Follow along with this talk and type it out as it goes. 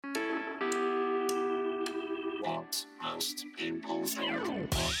Most people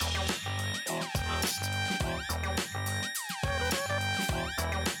think.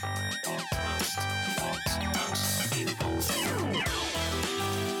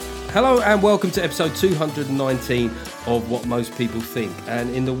 Hello and welcome to episode 219 of What Most People Think.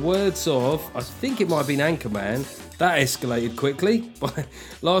 And in the words of, I think it might have been Anchorman, that escalated quickly.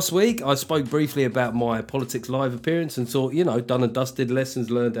 Last week I spoke briefly about my Politics Live appearance and thought, done and dusted, lessons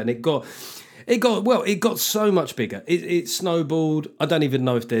learned, and it got so much bigger. It snowballed. I don't even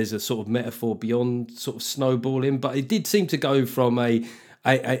know if there's a sort of metaphor beyond sort of snowballing, but it did seem to go from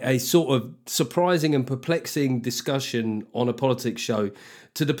a sort of surprising and perplexing discussion on a politics show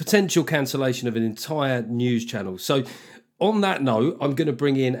to the potential cancellation of an entire news channel. So on that note, I'm going to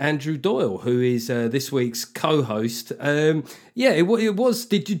bring in Andrew Doyle, who is this week's co-host. It was.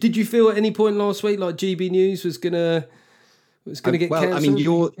 Did you feel at any point last week like GB News was going to get cancelled? I mean,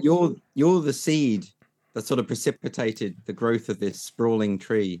 you're the seed that sort of precipitated the growth of this sprawling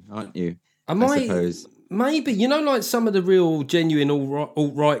tree, aren't you? I suppose. Maybe, like some of the real genuine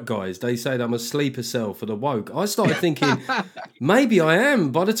alt-right guys, they say that I'm a sleeper cell for the woke. I started thinking, maybe I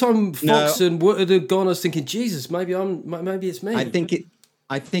am. By the time Fox and Wood had gone, I was thinking, Jesus, maybe it's me.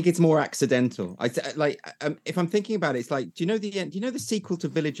 I think it's more accidental. If I'm thinking about it, it's like, do you know the sequel to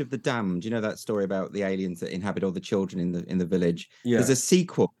Village of the Damned? Do you know that story about the aliens that inhabit all the children in the village? Yeah. There's a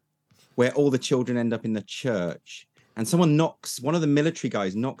sequel where all the children end up in the church. And one of the military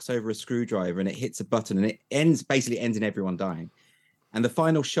guys knocks over a screwdriver and it hits a button and it basically ends in everyone dying. And the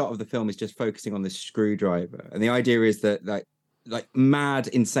final shot of the film is just focusing on this screwdriver. And the idea is that like mad,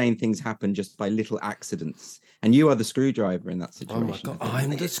 insane things happen just by little accidents. And you are the screwdriver in that situation. Oh my God, I'm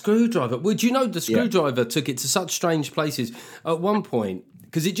the screwdriver. Would you know the screwdriver took it to such strange places at one point?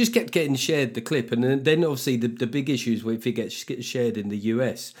 Because it just kept getting shared, the clip. And then obviously the big issues if it gets shared in the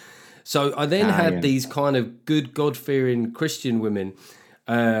US. So I then had these kind of good, God-fearing Christian women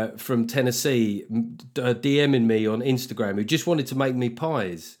from Tennessee DMing me on Instagram who just wanted to make me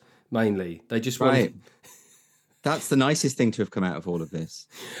pies, mainly. They just wanted... That's the nicest thing to have come out of all of this.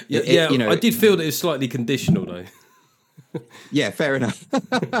 I did feel that it was slightly conditional, though. Yeah, fair enough.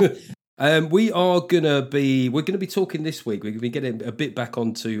 We're going to be talking this week. We're going to be getting a bit back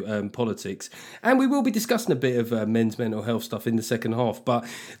onto politics, and we will be discussing a bit of men's mental health stuff in the second half. But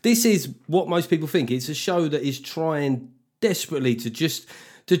this is What Most People Think. It's a show that is trying desperately to just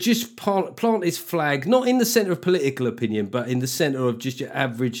plant its flag, not in the centre of political opinion, but in the centre of just your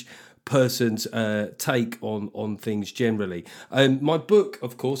average person's take on things generally. My book,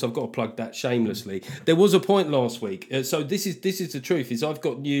 of course, I've got to plug that shamelessly. There was a point last week, so this is the truth. Is I've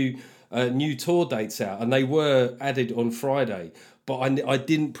got new tour dates out, and they were added on Friday, but I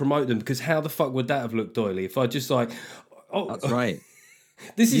didn't promote them because how the fuck would that have looked, Doyley? If I just that's right.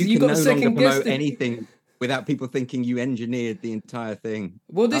 You got no second longer promote anything without people thinking you engineered the entire thing.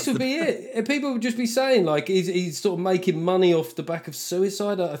 Well, this would be it. People would just be saying, like, he's sort of making money off the back of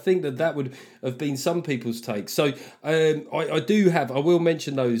suicide. I think that would have been some people's take. So I will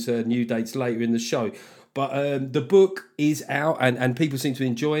mention those new dates later in the show. But the book is out and people seem to be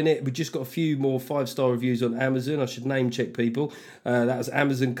enjoying it. We just got a few more 5-star reviews on Amazon. I should name check people. That was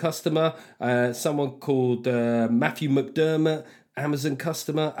Amazon customer. Someone called Matthew McDermott, Amazon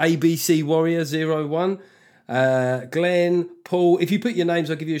customer. ABC Warrior 01. Glenn, Paul. If you put your names,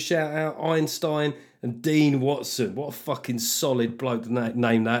 I'll give you a shout out. Einstein and Dean Watson. What a fucking solid bloke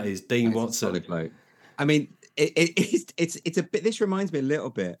name that is, Dean Watson. Solid bloke. I mean, it's a bit. This reminds me a little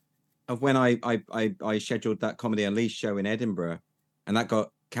bit of when I scheduled that Comedy Unleashed show in Edinburgh, and that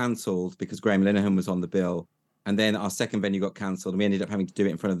got cancelled because Graham Linehan was on the bill. And then our second venue got cancelled and we ended up having to do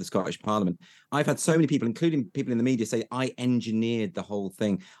it in front of the Scottish Parliament. I've had so many people, including people in the media, say, I engineered the whole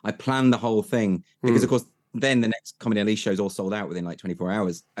thing. I planned the whole thing. Because, of course, then the next Comedy Unleashed show is all sold out within like 24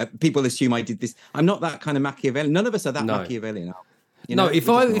 hours. People assume I did this. I'm not that kind of Machiavellian. None of us are that Machiavellian. If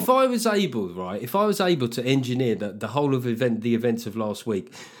I was able to engineer the whole of the events of last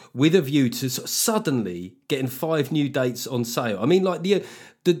week with a view to sort of suddenly getting 5 new dates on sale. I mean, like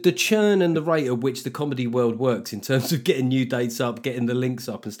the churn and the rate at which the comedy world works in terms of getting new dates up, getting the links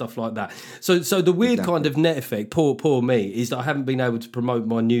up and stuff like that. So the weird kind of net effect, poor me, is that I haven't been able to promote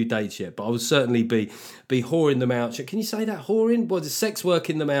my new dates yet, but I will certainly be whoring them out. Can you say that? Whoring? What is it? Sex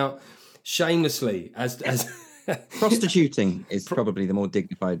working them out shamelessly as prostituting is probably the more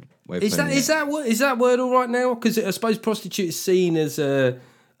dignified way of putting it. Is that word all right now? Because I suppose prostitute is seen as a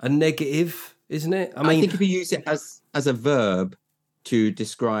negative, isn't it? I think if you use it as a verb to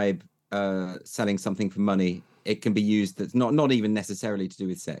describe selling something for money, it can be used that's not even necessarily to do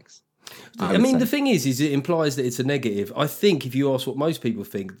with sex. I mean, the thing is it implies that it's a negative. I think if you ask what most people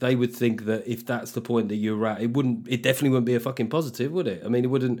think, they would think that if that's the point that you're at, it definitely wouldn't be a fucking positive, would it? I mean, it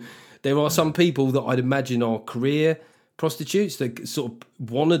wouldn't. There are some people that I'd imagine are career prostitutes that sort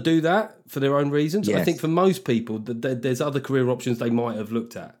of want to do that for their own reasons. Yes. I think for most people, there's other career options they might have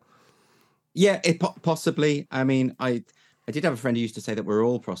looked at. Yeah, possibly. I mean, I did have a friend who used to say that we're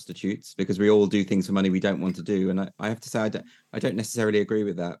all prostitutes because we all do things for money we don't want to do, and I have to say I don't necessarily agree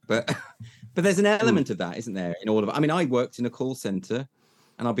with that, but there's an element of that, isn't there? In all of it. I mean, I worked in a call center,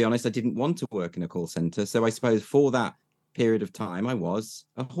 and I'll be honest, I didn't want to work in a call center, so I suppose for that period of time, I was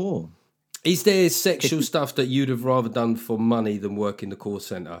a whore. Is there sexual stuff that you'd have rather done for money than work in the call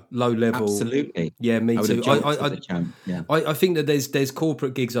centre? Low level? Absolutely. Yeah, me too. I think that there's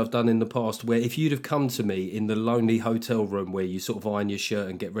corporate gigs I've done in the past where if you'd have come to me in the lonely hotel room where you sort of iron your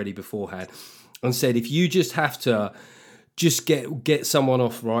shirt and get ready beforehand and said, if you just have to just get someone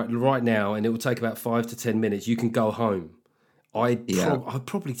off right now and it will take about 5 to 10 minutes, you can go home. I'd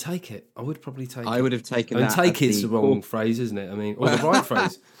probably take it. I would probably take it. I would have taken that. And take it's the wrong phrase, isn't it? I mean, or the right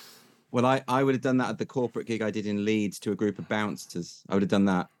phrase. Well, I would have done that at the corporate gig I did in Leeds to a group of bouncers. I would have done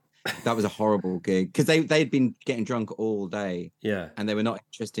that. That was a horrible gig because they'd been getting drunk all day. Yeah. And they were not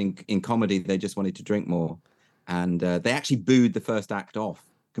interested in comedy. They just wanted to drink more. And they actually booed the first act off,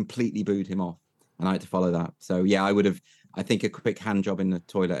 completely booed him off. And I had to follow that. So, yeah, I think a quick hand job in the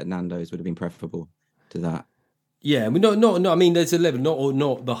toilet at Nando's would have been preferable to that. Yeah. No, I mean, there's a level,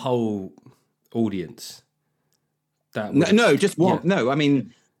 not the whole audience. Just one. Yeah. No, I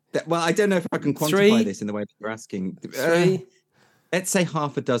mean... Well, I don't know if I can quantify this in the way that you're asking. 3? Let's say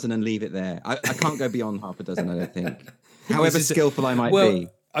half a dozen and leave it there. I can't go beyond half a dozen, I don't think. However skillful I might be.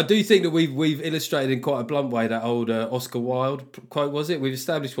 I do think that we've illustrated in quite a blunt way that old Oscar Wilde quote, was it? We've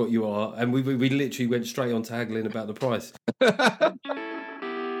established what you are, and we literally went straight on to haggling about the price.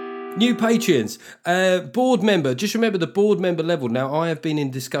 New Patreons, board member. Just remember the board member level. Now, I have been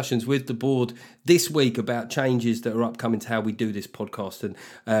in discussions with the board this week about changes that are upcoming to how we do this podcast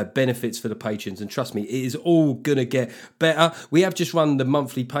and benefits for the patrons. And trust me, it is all going to get better. We have just run the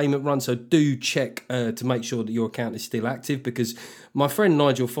monthly payment run, so do check to make sure that your account is still active because my friend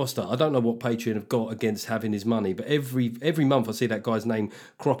Nigel Foster, I don't know what Patreon have got against having his money, but every month I see that guy's name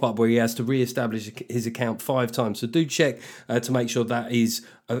crop up where he has to re-establish his account 5 times. So do check to make sure that is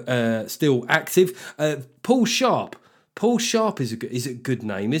still active. Paul Sharp is a good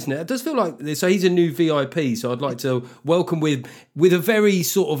name, isn't it? It does feel like so. He's a new VIP, so I'd like to welcome with a very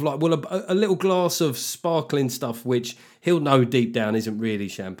sort of like a little glass of sparkling stuff, which he'll know deep down isn't really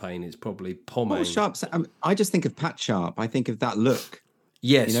champagne. It's probably pomade. Paul Sharp. I just think of Pat Sharp. I think of that look.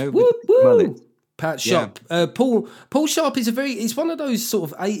 Yes, you know, woo. Pat Sharp. Yeah. Paul Sharp is it's one of those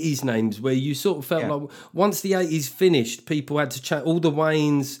sort of 80s names where you sort of felt like once the 80s finished, people had to change. All the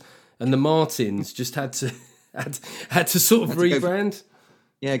Waynes and the Martins just had to sort of rebrand.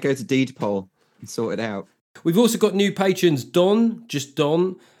 Go to Deed Poll and sort it out. We've also got new patrons, Don.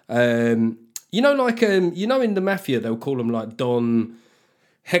 In the mafia they'll call them like Don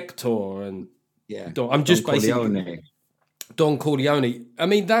Hector and Don. I'm just basically Corleone. Don Corleone. I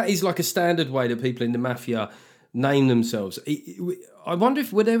mean, that is like a standard way that people in the mafia name themselves. I wonder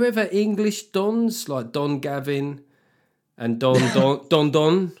if were there ever English Dons like Don Gavin and Don.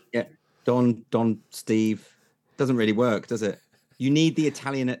 Yeah, Don Steve. Doesn't really work, does it? You need the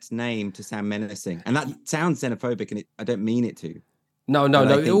Italianate name to sound menacing, and that sounds xenophobic, and I don't mean it to. No.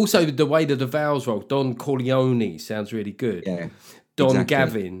 Also, the way that the vowels roll, Don Corleone sounds really good. Yeah, Don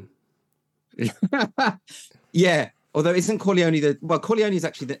exactly. Gavin. Yeah, although isn't Corleone Corleone is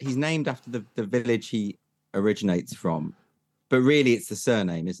actually he's named after the village he originates from, but really it's the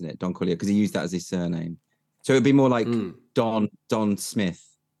surname, isn't it, Don Corleone? Because he used that as his surname, so it'd be more like Don Smith,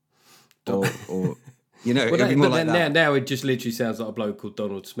 or. You know, it'd be more like that. Now it just literally sounds like a bloke called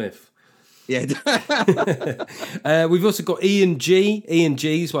Donald Smith. Yeah. We've also got Ian G. Ian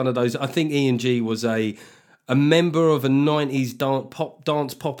G is one of those. I think Ian G was a member of a 90s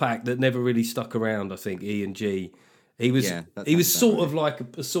dance pop act that never really stuck around, I think, Ian G. He was sort of like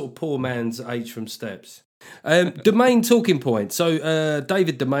a sort of poor man's H from Steps. Domain talking point. So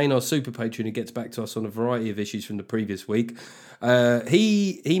David Domain, our super patron, who gets back to us on a variety of issues from the previous week,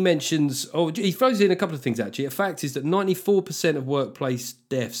 he mentions, he throws in a couple of things actually. A fact is that 94% of workplace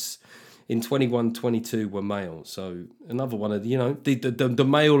deaths in 21-22 were male. So another one of the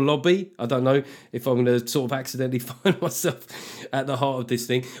male lobby. I don't know if I'm going to sort of accidentally find myself at the heart of this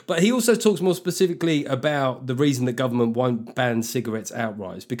thing. But he also talks more specifically about the reason the government won't ban cigarettes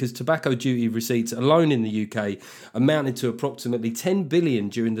outright is because tobacco duty receipts alone in the UK amounted to approximately 10 billion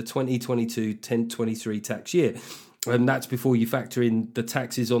during the 2022-2023 tax year. And that's before you factor in the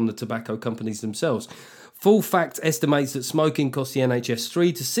taxes on the tobacco companies themselves. Full Fact estimates that smoking costs the NHS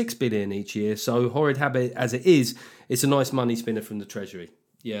 3 to 6 billion each year. So horrid habit as it is, it's a nice money spinner from the Treasury.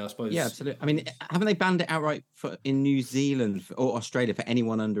 Yeah, I suppose. Yeah, absolutely. I mean, haven't they banned it outright in New Zealand or Australia for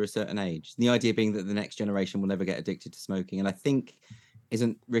anyone under a certain age? The idea being that the next generation will never get addicted to smoking. And I think,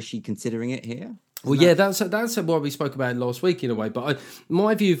 isn't Rishi considering it here? Well, yeah, that's what we spoke about last week in a way. But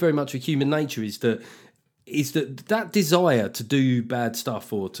my view very much of human nature is that desire to do bad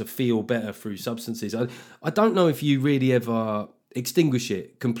stuff or to feel better through substances. I don't know if you really ever extinguish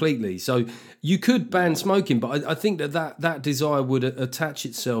it completely. So you could ban smoking, but I think that desire would attach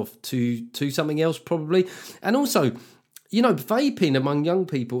itself to something else probably. And also, vaping among young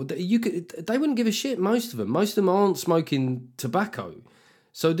people, they wouldn't give a shit. Most of them aren't smoking tobacco.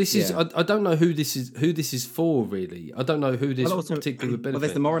 So this is I don't know who this is for really. I don't know who this particularly would benefit. Well,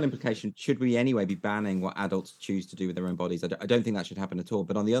 there's the moral implication. Should we anyway be banning what adults choose to do with their own bodies? I don't think that should happen at all.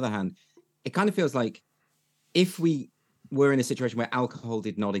 But on the other hand, it kind of feels like if we were in a situation where alcohol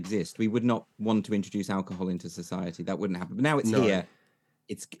did not exist, we would not want to introduce alcohol into society. That wouldn't happen. But now it's here.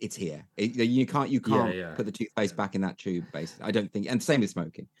 It's here. You can't put the toothpaste back in that tube, basically. I don't think. And same with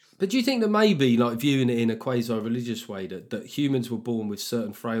smoking. But do you think that maybe, like viewing it in a quasi-religious way, that humans were born with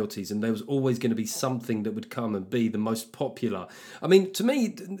certain frailties and there was always going to be something that would come and be the most popular? I mean, to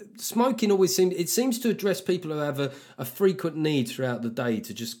me, smoking always seems to address people who have a frequent need throughout the day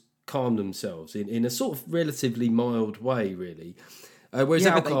to just calm themselves in a sort of relatively mild way, really. Whereas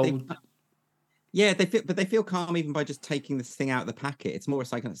alcohol... They feel calm even by just taking this thing out of the packet. It's more a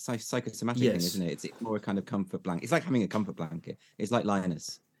psychosomatic thing, isn't it? It's more a kind of comfort blanket. It's like having a comfort blanket. It's like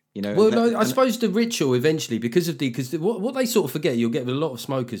Linus, Well, I suppose the ritual eventually, because what they sort of forget, you'll get with a lot of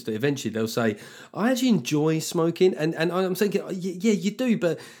smokers that eventually they'll say, "I actually enjoy smoking," and I'm thinking, yeah, you do,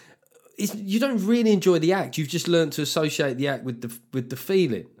 but you don't really enjoy the act. You've just learned to associate the act with the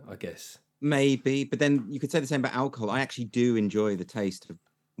feeling, I guess. Maybe, but then you could say the same about alcohol. I actually do enjoy the taste of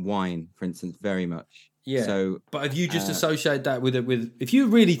wine, for instance, very much. Yeah. So, but if you just associate that with if you're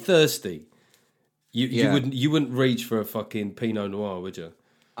really thirsty, you wouldn't reach for a fucking Pinot Noir, would you?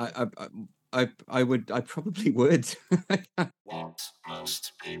 I probably would. What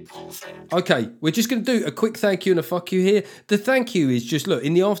most people think. Okay, we're just going to do a quick thank you and a fuck you here. The thank you is just, look,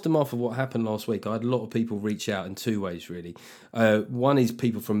 in the aftermath of what happened last week, I had a lot of people reach out in two ways, really. One is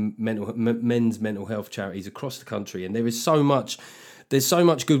people from men's mental health charities across the country, and there's so much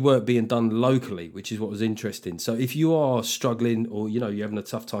good work being done locally, which is what was interesting. So if you are struggling or, you're having a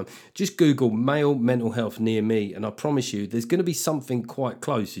tough time, just Google male mental health near me. And I promise you, there's going to be something quite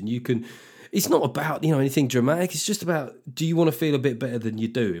close. And it's not about, anything dramatic. It's just about, do you want to feel a bit better than you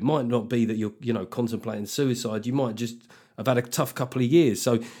do? It might not be that you're, contemplating suicide. You might just have had a tough couple of years.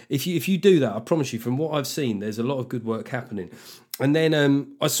 So if you do that, I promise you, from what I've seen, there's a lot of good work happening. And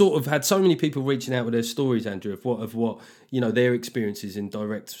then I sort of had so many people reaching out with their stories, Andrew, of what their experiences in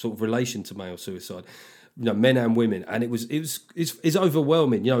direct sort of relation to male suicide, men and women, and it's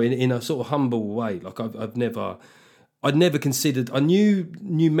overwhelming, in a sort of humble way. Like I'd never considered. I knew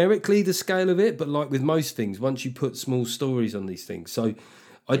numerically the scale of it, but like with most things, once you put small stories on these things, so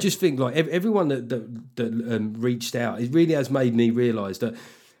I just think like everyone that reached out, it really has made me realise that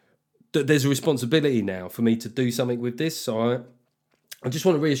there's a responsibility now for me to do something with this. So I just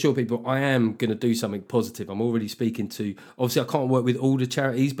want to reassure people I am going to do something positive. I'm already speaking to, obviously I can't work with all the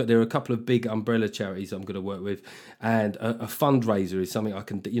charities, but there are a couple of big umbrella charities I'm going to work with, and a fundraiser is something I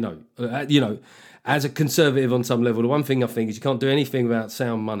can, as a conservative on some level, the one thing I think is you can't do anything without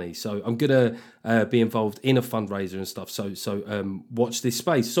sound money. So I'm going to be involved in a fundraiser and stuff. So watch this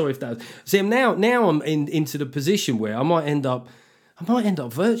space. Sorry if that. See, now I'm into the position where I might end up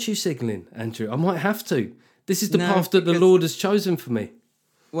virtue signaling, Andrew. I might have to. This is the path that the Lord has chosen for me.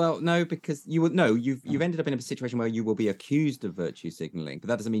 Well, no, because you've ended up in a situation where you will be accused of virtue signaling, but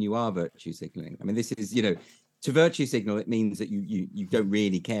that doesn't mean you are virtue signaling. I mean, this is, to virtue signal, it means that you don't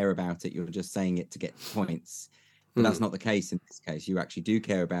really care about it. You're just saying it to get points. But that's not the case in this case. You actually do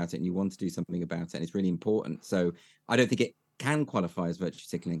care about it and you want to do something about it, and it's really important. So I don't think it can qualify as virtue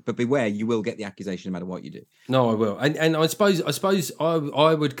signaling, but beware, you will get the accusation no matter what you do. No, I will. And I suppose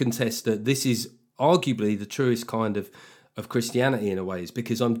I would contest that this is arguably the truest kind of Christianity in a way, is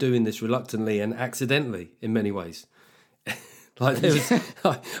because I'm doing this reluctantly and accidentally in many ways. Like there was,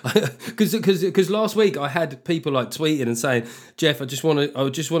 because last week I had people like tweeting and saying, Jeff, I just want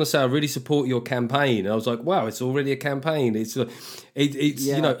to say I really support your campaign. And I was like, wow, it's already a campaign. It's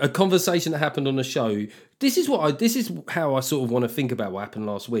a conversation that happened on the show. This is how I sort of want to think about what happened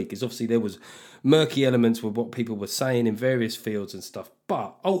last week. Is obviously there was murky elements with what people were saying in various fields and stuff,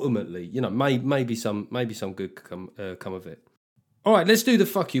 but ultimately, maybe some good come of it. All right, let's do the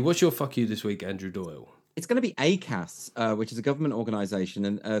fuck you. What's your fuck you this week, Andrew Doyle? It's going to be ACAS, which is a government organisation,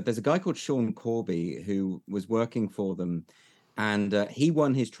 and there's a guy called Sean Corby who was working for them, and he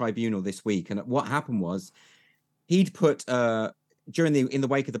won his tribunal this week. And what happened was he'd put in the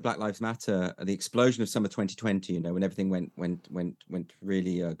wake of the Black Lives Matter, the explosion of summer 2020, when everything went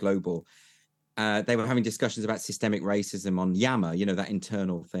really global. They were having discussions about systemic racism on Yammer, that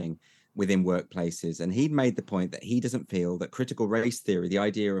internal thing within workplaces. And he'd made the point that he doesn't feel that critical race theory, the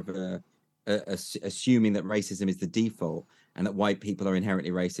idea of assuming that racism is the default and that white people are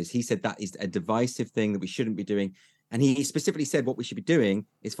inherently racist, he said that is a divisive thing that we shouldn't be doing. And he specifically said what we should be doing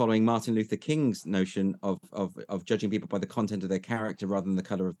is following Martin Luther King's notion of judging people by the content of their character rather than the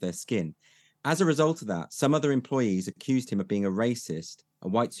color of their skin. As a result of that, some other employees accused him of being a racist, a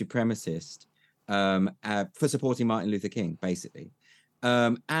white supremacist, for supporting Martin Luther King, basically.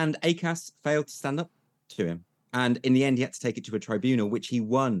 And ACAS failed to stand up to him. And in the end, he had to take it to a tribunal, which he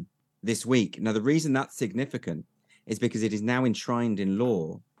won this week. Now, the reason that's significant is because it is now enshrined in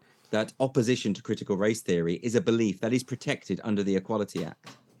law that opposition to critical race theory is a belief that is protected under the Equality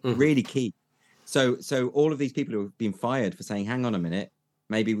Act. Mm-hmm. Really key. So all of these people who have been fired for saying, hang on a minute,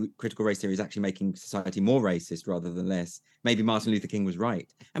 maybe critical race theory is actually making society more racist rather than less. Maybe Martin Luther King was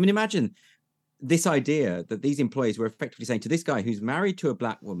right. I mean, imagine this idea that these employees were effectively saying to this guy who's married to a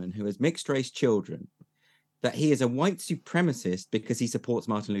black woman who has mixed race children, that he is a white supremacist because he supports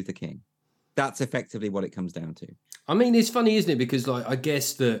Martin Luther King. That's effectively what it comes down to. I mean, it's funny, isn't it? Because I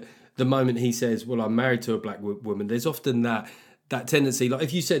guess that the moment he says, well, I'm married to a black woman, there's often that tendency, like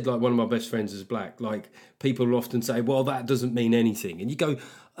if you said like one of my best friends is black, like people will often say, well, that doesn't mean anything. And you go,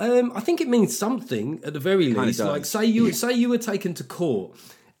 I think it means something at the very least. Like say you were taken to court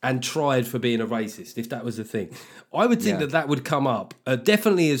and tried for being a racist, if that was the thing. I would think that would come up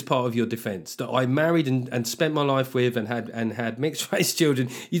definitely as part of your defence, that I married and spent my life with and had mixed race children.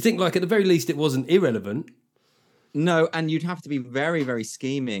 You think like at the very least it wasn't irrelevant. No, and you'd have to be very, very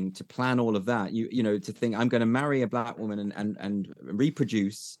scheming to plan all of that. To think I'm going to marry a black woman and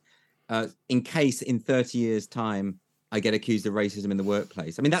reproduce in case in 30 years' time I get accused of racism in the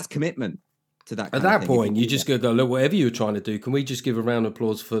workplace. I mean, that's commitment. To that at that point, you just go, look, whatever you were trying to do, can we just give a round of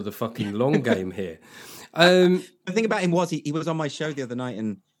applause for the fucking long game here? The thing about him was he was on my show the other night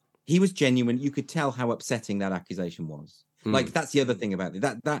and he was genuine. You could tell how upsetting that accusation was. Like, that's the other thing about it.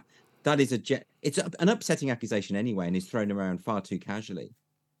 That is it's an upsetting accusation anyway and is thrown around far too casually.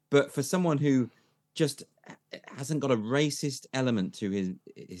 But for someone who just hasn't got a racist element to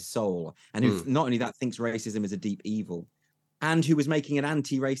his soul and who not only that thinks racism is a deep evil and who was making an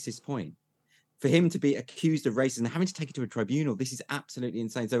anti-racist point, for him to be accused of racism and having to take it to a tribunal, this is absolutely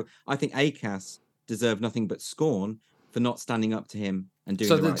insane. So I think ACAS deserve nothing but scorn for not standing up to him and doing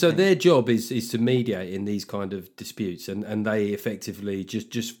the right thing. Their job is to mediate in these kind of disputes, and they effectively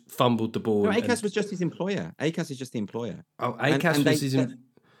just fumbled the ball. No, ACAS was just his employer. ACAS is just the employer. Oh, ACAS was his employer.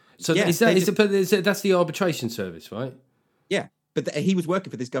 So that's the arbitration service, right? Yeah, but he was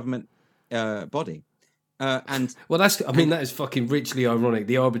working for this government body. That is fucking richly ironic.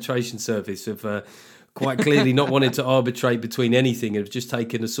 The arbitration service have quite clearly not wanted to arbitrate between anything and have just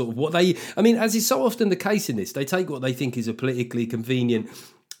taken a sort of as is so often the case in this, they take what they think is a politically convenient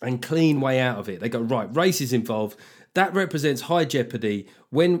and clean way out of it. They go, right, race is involved. That represents high jeopardy.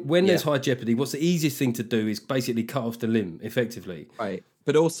 When there's high jeopardy, what's the easiest thing to do is basically cut off the limb, effectively. Right.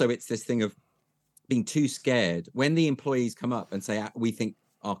 But also it's this thing of being too scared. When the employees come up and say, we think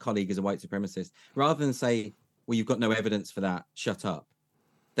our colleague is a white supremacist, rather than say, well, you've got no evidence for that, shut up.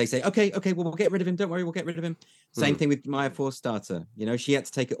 They say, okay, well, we'll get rid of him. Don't worry, we'll get rid of him. Same thing with Maya Forstater. She had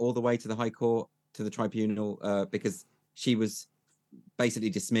to take it all the way to the High Court, to the tribunal, because she was basically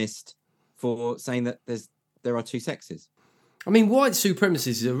dismissed for saying that there are two sexes. I mean, white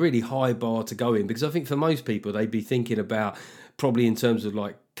supremacy is a really high bar to go in, because I think for most people, they'd be thinking about probably in terms of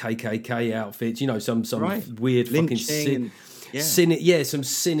like KKK outfits, some right. Weird lynching fucking some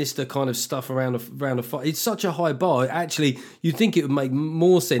sinister kind of stuff around a fight. It's such a high bar. Actually, you'd think it would make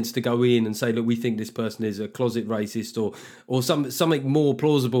more sense to go in and say, look, we think this person is a closet racist or something more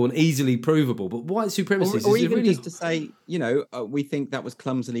plausible and easily provable. But white supremacists, or even just to say, we think that was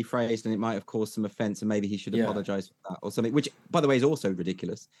clumsily phrased and it might have caused some offence and maybe he should apologise for that or something, which, by the way, is also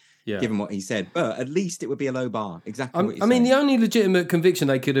ridiculous. Given what he said, but at least it would be a low bar. Exactly what you're saying. I mean, the only legitimate conviction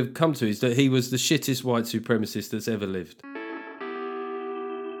they could have come to is that he was the shittest white supremacist that's ever lived.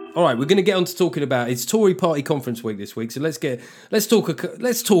 All right, we're going to get on to talking about it's Tory party conference week this week, so let's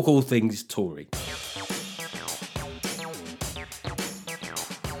talk all things Tory.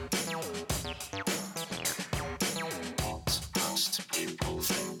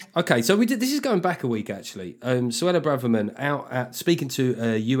 Okay, so this is going back a week actually. Suella Braverman out speaking to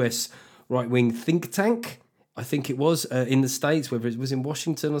a US right-wing think tank, I think it was, in the States, whether it was in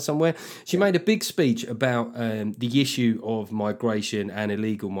Washington or somewhere. She made a big speech about the issue of migration and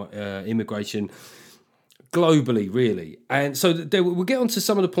illegal immigration globally, really. And so we'll get on to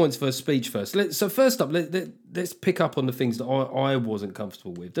some of the points for her speech first. So first up, let's pick up on the things that I wasn't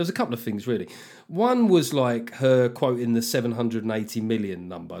comfortable with. There's a couple of things, really. One was like her quoting the 780 million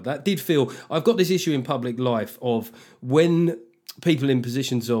number. That did feel... I've got this issue in public life of when people in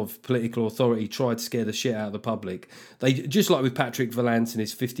positions of political authority try to scare the shit out of the public. They, just like with Patrick Vallance and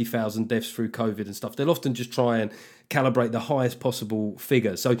his 50,000 deaths through COVID and stuff, they'll often just try and calibrate the highest possible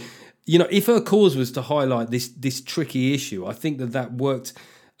figure. So, if her cause was to highlight this tricky issue, I think that worked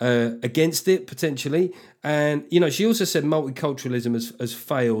against it potentially. And, she also said multiculturalism has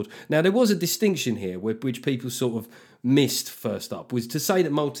failed. Now, there was a distinction here which people sort of missed first up, was to say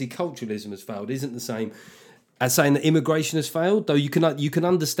that multiculturalism has failed isn't the same as saying that immigration has failed, though you can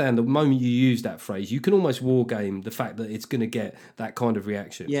understand the moment you use that phrase, you can almost war game the fact that it's going to get that kind of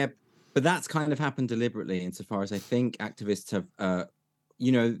reaction. Yeah, but that's kind of happened deliberately insofar as I think activists have,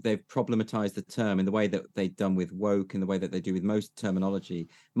 they've problematized the term in the way that they've done with woke, in the way that they do with most terminology.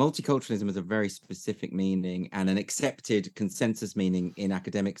 Multiculturalism has a very specific meaning and an accepted consensus meaning in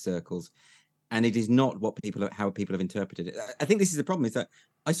academic circles. And it is not how people have interpreted it. I think this is the problem, is that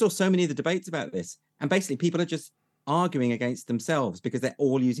I saw so many of the debates about this, and basically people are just arguing against themselves because they're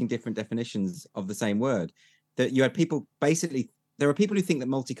all using different definitions of the same word. That you had people, basically, there are people who think that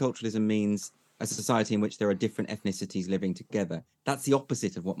multiculturalism means a society in which there are different ethnicities living together. That's the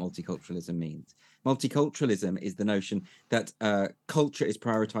opposite of what multiculturalism means. Multiculturalism is the notion that culture is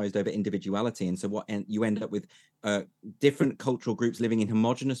prioritized over individuality. And so you end up with different cultural groups living in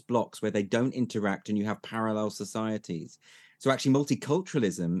homogenous blocks where they don't interact and you have parallel societies. So actually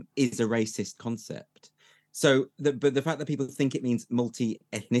multiculturalism is a racist concept. So but the fact that people think it means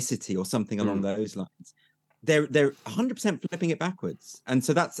multi-ethnicity or something along those lines, they're 100% flipping it backwards. And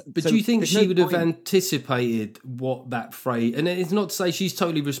so that's... But do you think she would have anticipated what that phrase... And it's not to say she's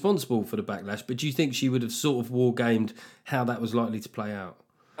totally responsible for the backlash, but do you think she would have sort of war-gamed how that was likely to play out?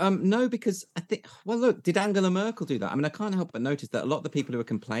 No, because I think... Well, look, did Angela Merkel do that? I mean, I can't help but notice that a lot of the people who are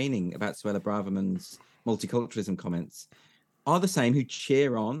complaining about Suella Braverman's multiculturalism comments are the same who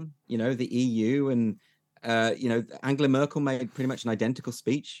cheer on, the EU. And, Angela Merkel made pretty much an identical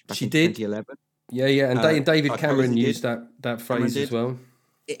speech back in 2011. Yeah, and David Cameron used that phrase as well.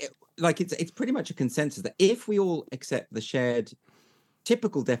 It's pretty much a consensus that if we all accept the shared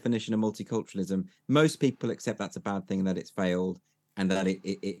typical definition of multiculturalism, most people accept that's a bad thing, that it's failed, and that it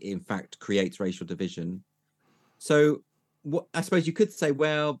in fact creates racial division. So I suppose you could say,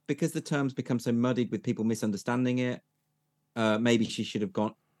 well, because the terms become so muddied with people misunderstanding it, maybe she should have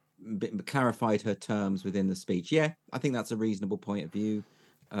clarified her terms within the speech. Yeah, I think that's a reasonable point of view.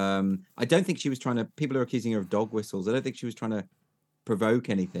 I don't think she was trying to... People are accusing her of dog whistles. I don't think she was trying to provoke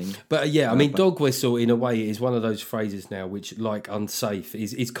anything. But I mean, dog whistle in a way is one of those phrases now which, like unsafe,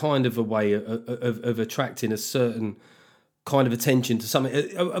 is kind of a way of attracting a certain kind of attention to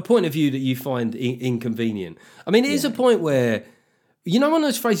something, a point of view that you find inconvenient. I mean, it is a point where... one of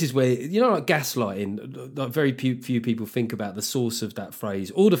those phrases where, like gaslighting, like very few people think about the source of that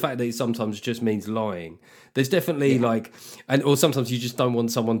phrase, or the fact that it sometimes just means lying. There's definitely or sometimes you just don't want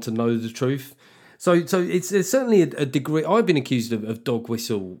someone to know the truth. So it's certainly a degree. I've been accused of dog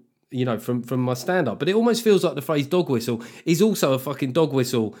whistle, from my stand-up, but it almost feels like the phrase dog whistle is also a fucking dog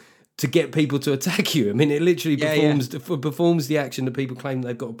whistle to get people to attack you. I mean, it literally performs the action that people claim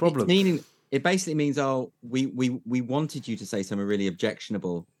they've got a problem. It basically means, we wanted you to say something really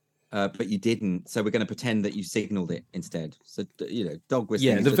objectionable, but you didn't. So we're going to pretend that you signaled it instead. So, dog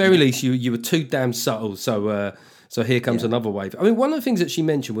whistling. Yeah, at the very least, you were too damn subtle. So here comes another wave. I mean, one of the things that she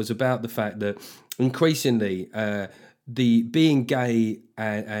mentioned was about the fact that increasingly the being gay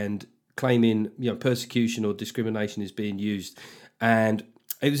and claiming persecution or discrimination is being used. And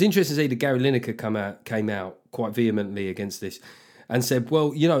it was interesting to see that Gary Lineker came out quite vehemently against this and said,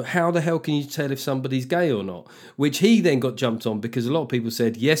 well, how the hell can you tell if somebody's gay or not? Which he then got jumped on because a lot of people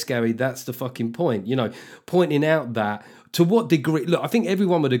said, yes, Gary, that's the fucking point. Pointing out that to what degree. Look, I think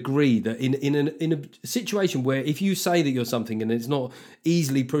everyone would agree that in a situation where if you say that you're something and it's not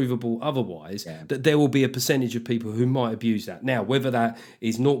easily provable otherwise, that there will be a percentage of people who might abuse that. Now, whether that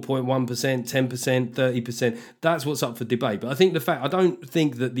is 0.1%, 10%, 30%, that's what's up for debate. But I don't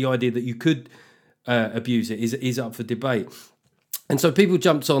think that the idea that you could abuse it is up for debate. And so people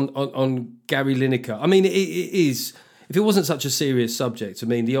jumped on Gary Lineker. I mean, it is, if it wasn't such a serious subject, I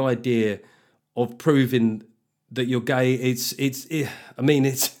mean, the idea of proving that you're gay,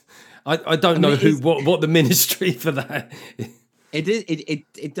 I don't know what the ministry for that.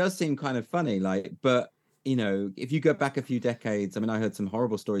 It does seem kind of funny, but if you go back a few decades, I mean, I heard some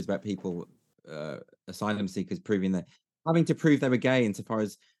horrible stories about people, asylum seekers, having to prove they were gay insofar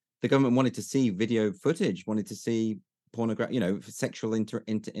as the government wanted to see video footage, wanted to see pornography, sexual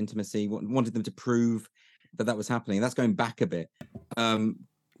intimacy, wanted them to prove that was happening. That's going back a bit.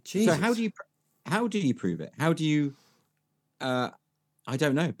 So how do you prove it? How do you? I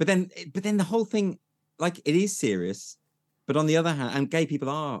don't know. But then the whole thing, it is serious. But on the other hand, and gay people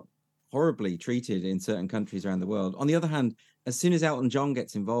are horribly treated in certain countries around the world. On the other hand, as soon as Elton John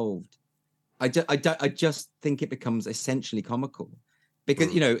gets involved, I just think it becomes essentially comical.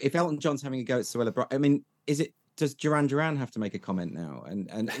 Because if Elton John's having a go at Suella Braverman, I mean, does Duran Duran have to make a comment now? And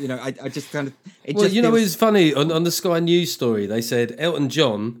I just kind of... It was funny, on the Sky News story, they said Elton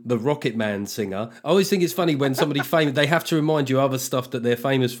John, the Rocket Man singer, I always think it's funny when somebody famous, they have to remind you of other stuff that they're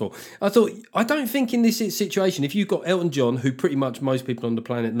famous for. I don't think in this situation, if you've got Elton John, who pretty much most people on the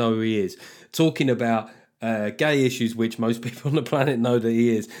planet know who he is, talking about gay issues, which most people on the planet know that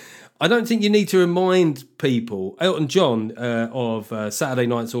he is, I don't think you need to remind people. Elton John of Saturday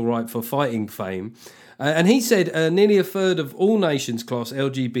Night's All Right for Fighting fame, and he said nearly a third of all nations class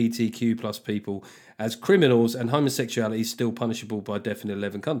LGBTQ plus people as criminals, and homosexuality is still punishable by death in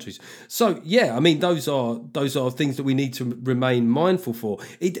 11 countries. So, yeah, I mean, those are things that we need to remain mindful for.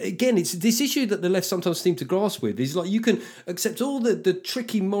 It's this issue that the left sometimes seem to grasp with, is you can accept all the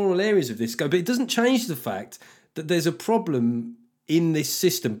tricky moral areas of this, but it doesn't change the fact that there's a problem in this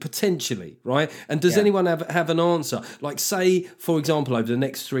system, potentially, right? And does anyone have an answer? Say, for example, over the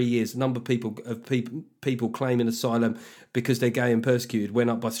next 3 years, the number of people claiming asylum because they're gay and persecuted went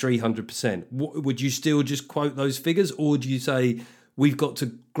up by 300%. Would you still just quote those figures, or do you say we've got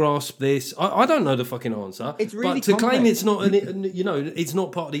to grasp this? I don't know the fucking answer. It's really but to claim it's not, it's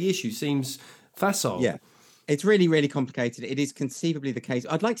not part of the issue seems facile. Yeah. It's really, really complicated. It is conceivably the case.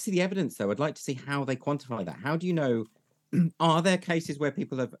 I'd like to see the evidence, though. I'd like to see how they quantify that. How do you know? Are there cases where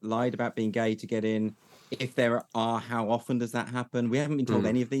people have lied about being gay to get in? If there are, how often does that happen? We haven't been told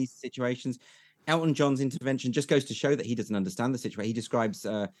any of these situations. Elton John's intervention just goes to show that he doesn't understand the situation. He describes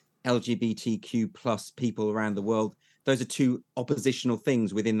LGBTQ plus people around the world. Those are two oppositional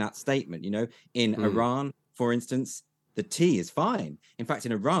things within that statement. In Iran, for instance, the T is fine. In fact,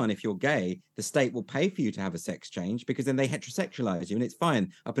 in Iran, if you're gay, the state will pay for you to have a sex change because then they heterosexualize you and it's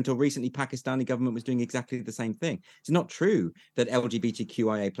fine. Up until recently, Pakistani government was doing exactly the same thing. It's not true that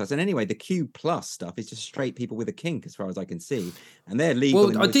LGBTQIA plus, and anyway, the Q plus stuff is just straight people with a kink as far as I can see. And they're legal.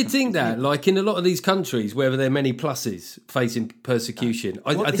 Well, I did think that, in a lot of these countries where there are many pluses facing persecution.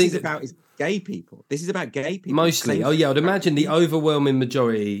 What this is about is gay people. This is about gay people. Mostly. I'd imagine the overwhelming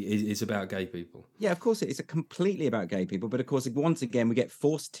majority is about gay people. Yeah, of course, it's completely about gay people. But of course, once again, we get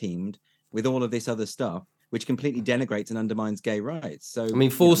force teamed with all of this other stuff, which completely denigrates and undermines gay rights. So, I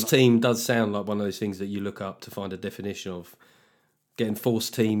mean, force team does sound like one of those things that you look up to find a definition of getting force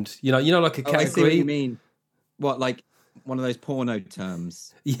teamed. Like a category. I see what you mean. What, like one of those porno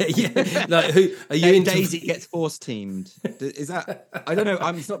terms? Yeah. Who are you? Daisy gets force teamed. Is that? I don't know.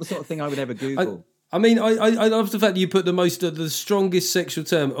 It's not the sort of thing I would ever Google. I mean, I love the fact that you put the strongest sexual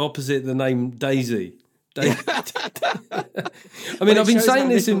term opposite the name Daisy. I mean, I've been saying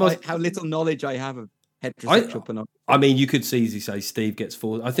this in my... how little knowledge I have of heterosexual pornography. I mean, you could easily say Steve gets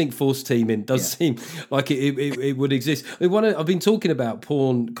forced. I think force teaming does seem like it would exist. I mean, I've been talking about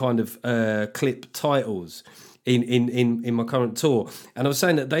porn kind of clip titles in my current tour, and I was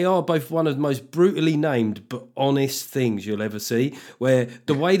saying that they are both one of the most brutally named but honest things you'll ever see, where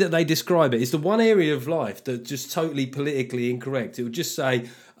the way that they describe it is the one area of life that's just totally politically incorrect. It would just say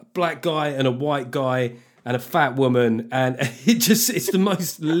a black guy and a white guy and a fat woman, and it's the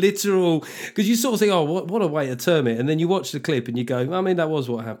most literal, because you sort of think, oh, what a way to term it, and then you watch the clip and you go, I mean, that was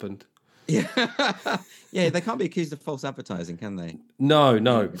what happened. Yeah, yeah, they can't be accused of false advertising, can they? No.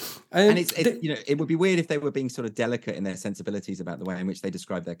 And it's it would be weird if they were being sort of delicate in their sensibilities about the way in which they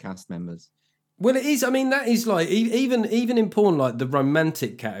describe their cast members. Well, it is. I mean, that is like even in porn, like the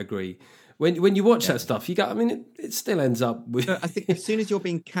romantic category. When you watch that stuff, you go. I mean, it still ends up with. I think as soon as you're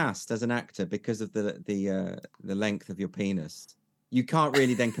being cast as an actor because of the length of your penis, you can't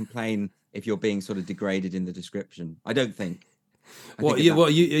really then complain if you're being sort of degraded in the description. I don't think. Are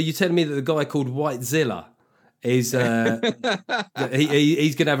you telling me that the guy called Whitezilla is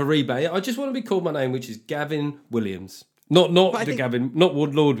he's going to have a rebate? I just want to be called my name, which is Gavin Williams. Not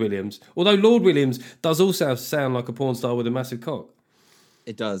Lord Williams. Although Lord Williams does also sound like a porn star with a massive cock.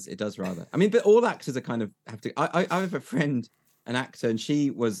 It does rather. I mean, but all actors are kind of have to. I have a friend, an actor, and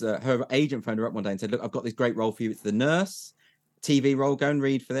she was her agent phoned her up one day and said, "Look, I've got this great role for you. It's the nurse TV role. Go and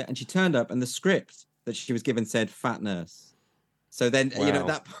read for that." And she turned up, and the script that she was given said "fat nurse." So then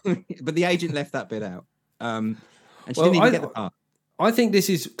that, but the agent left that bit out, and she didn't even get the part. I think this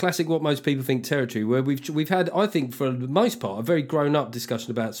is classic what most people think territory, where we've had, I think, for the most part, a very grown-up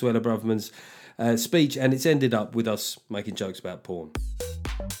discussion about Suella Braverman's speech, and it's ended up with us making jokes about porn.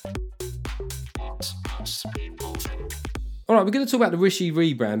 All right, we're going to talk about the Rishi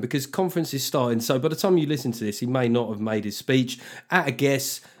rebrand because conference is starting. So by the time you listen to this, he may not have made his speech. At a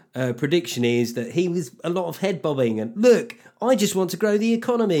guess, prediction is that he was a lot of head bobbing and look, I just want to grow the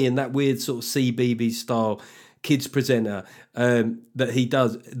economy and that weird sort of CBeebies style kids presenter that he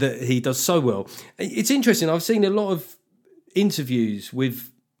does so well. It's interesting. I've seen a lot of interviews with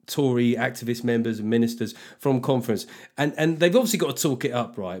Tory activist members and ministers from conference, and they've obviously got to talk it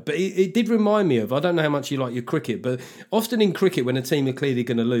up, right? But it did remind me of, I don't know how much you like your cricket, but often in cricket when a team are clearly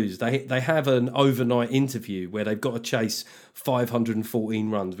going to lose, they have an overnight interview where they've got to chase 514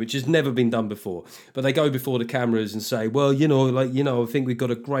 runs, which has never been done before. But they go before the cameras and say, well, I think we've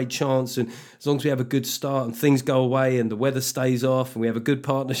got a great chance, and as long as we have a good start and things go away and the weather stays off and we have a good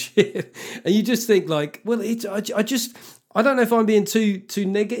partnership, and you just think like, well, I don't know if I'm being too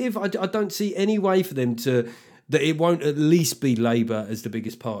negative. I don't see any way for them that it won't at least be Labour as the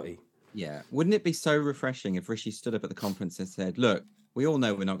biggest party. Yeah. Wouldn't it be so refreshing if Rishi stood up at the conference and said, look, we all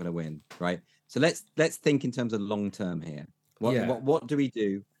know we're not going to win, right? So let's think in terms of long term here. What do we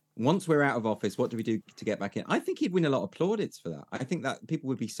do? Once we're out of office, what do we do to get back in? I think he'd win a lot of plaudits for that. I think that people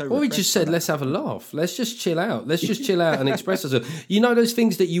would be so. Well, he just said, let's have a laugh. Let's just chill out. Let's just chill out and express ourselves. You know those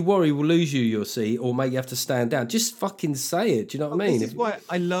things that you worry will lose you your seat or make you have to stand down. Just fucking say it. Do you know what I mean? This is why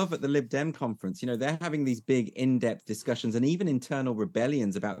I love at the Lib Dem conference. They're having these big in-depth discussions and even internal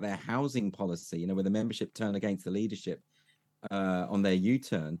rebellions about their housing policy. Where the membership turn against the leadership on their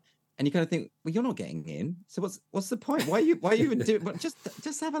U-turn. And you kind of think, well, you're not getting in. So what's the point? Why are you even doing?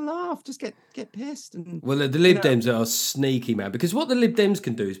 Just have a laugh. Just get pissed. Well, the Lib Dems are sneaky, man. Because what the Lib Dems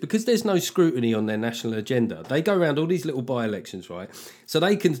can do is because there's no scrutiny on their national agenda, they go around all these little by-elections, right? So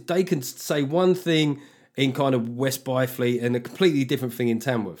they can say one thing in kind of West Byfleet and a completely different thing in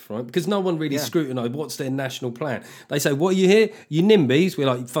Tamworth, right? Because no one really scrutinised what's their national plan. They say, what are you here? You NIMBYs? We're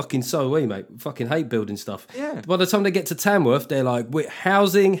like, fucking so are we, mate. We fucking hate building stuff. Yeah. By the time they get to Tamworth, they're like, we're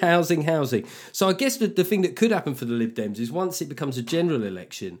housing. So I guess the thing that could happen for the Lib Dems is once it becomes a general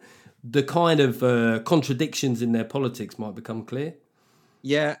election, the kind of contradictions in their politics might become clear.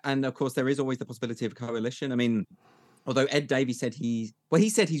 Yeah, and of course there is always the possibility of a coalition. I mean, although Ed Davey said he's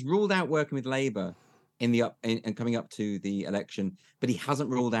ruled out working with Labour and coming up to the election, but he hasn't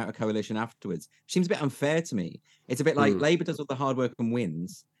ruled out a coalition afterwards. Seems a bit unfair to me. It's a bit like Labour does all the hard work and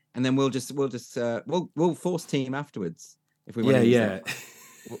wins, and then we'll force team afterwards if we want.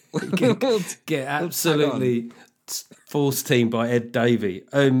 Get absolutely force team by Ed Davey.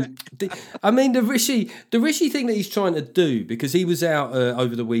 I mean the Rishi thing that he's trying to do, because he was out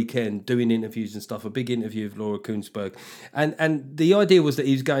over the weekend doing interviews and stuff, a big interview with Laura Kuenssberg, and the idea was that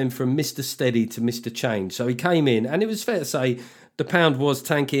he was going from Mr. Steady to Mr. Change. So he came in, and it was fair to say the pound was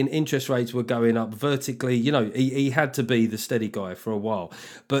tanking, interest rates were going up vertically. He had to be the steady guy for a while.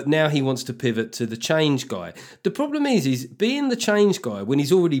 But now he wants to pivot to the change guy. The problem is being the change guy when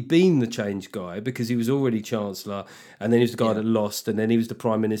he's already been the change guy, because he was already Chancellor, and then he was the guy that lost, and then he was the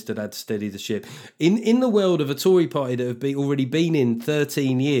Prime Minister that had to steady the ship. In the world of a Tory party that have already been in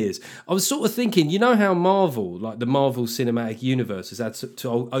 13 years, I was sort of thinking, how Marvel, like the Marvel Cinematic Universe, has had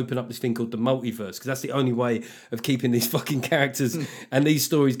to open up this thing called the multiverse, because that's the only way of keeping these fucking characters and these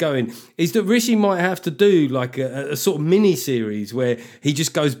stories going, is that Rishi might have to do like a sort of mini series where he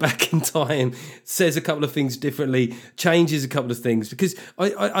just goes back in time, says a couple of things differently, changes a couple of things, because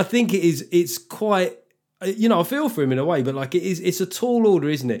I think it's quite, I feel for him in a way, but like it's a tall order,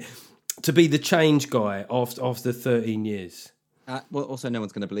 isn't it, to be the change guy after 13 years. Well, also, no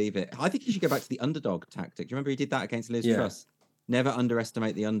one's going to believe it. I think you should go back to the underdog tactic. Do you remember he did that against Liz Truss? Never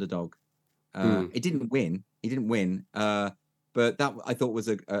underestimate the underdog. It didn't win. He didn't win. But that I thought was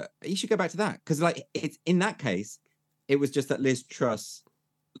you should go back to that, because like it's in that case, it was just that Liz Truss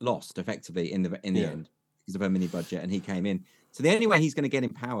lost effectively in the end because of her mini budget, and he came in. So the only way he's going to get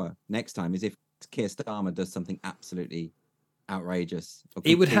in power next time is if Keir Starmer does something absolutely outrageous.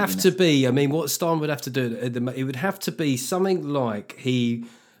 It would have to be. I mean, what Starmer would have to do, it would have to be something like he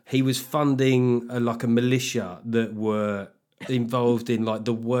was funding like a militia that were involved in like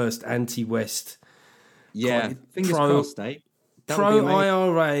the worst anti-West. Yeah, fingers crossed, eh?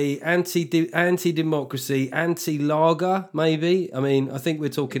 Pro-IRA, anti-democracy, anti-Lager, maybe. I mean, I think we're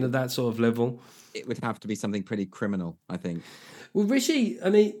talking at that sort of level. It would have to be something pretty criminal, I think. Well, Rishi, I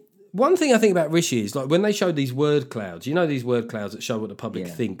mean, one thing I think about Rishi is like when they show these word clouds, you know, these word clouds that show what the public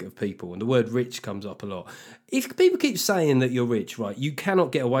think of people, and the word rich comes up a lot. If people keep saying that you're rich, right, you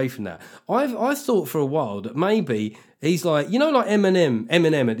cannot get away from that. I've thought for a while that maybe he's like, you know, like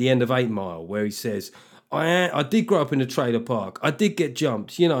Eminem at the end of 8 Mile, where he says, I did grow up in a trailer park. I did get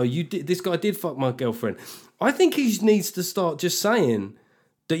jumped. You know, this guy did fuck my girlfriend. I think he needs to start just saying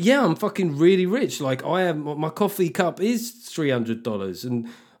that, yeah, I'm fucking really rich. Like, I have, my coffee cup is $300 and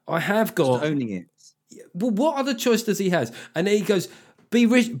I have got... Just owning it. Well, what other choice does he have? And then he goes, be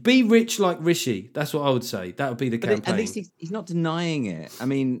rich like Rishi. That's what I would say. That would be the campaign. At least he's not denying it. I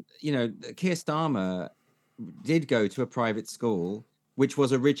mean, you know, Keir Starmer did go to a private school, which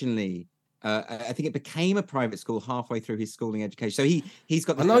was originally... I think it became a private school halfway through his schooling education. So he's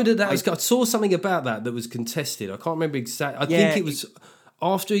got... I know I saw something about that was contested. I can't remember exactly. I think it was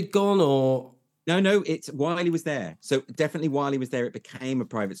after he'd gone or... No, it's while he was there. So definitely while he was there, it became a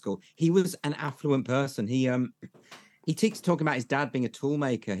private school. He was an affluent person. He keeps talking about his dad being a tool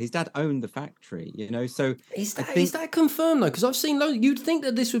maker. His dad owned the factory, you know. So is that confirmed though? Because I've seen you'd think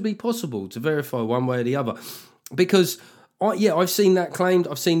that this would be possible to verify one way or the other, because I've seen that claimed.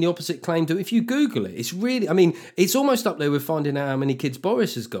 I've seen the opposite claim to. If you Google it, it's really. I mean, it's almost up there with finding out how many kids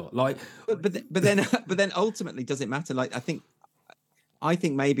Boris has got. Like, but then ultimately, does it matter? Like, I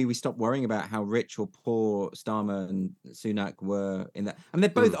think maybe we stop worrying about how rich or poor Starmer and Sunak were in that. I mean, they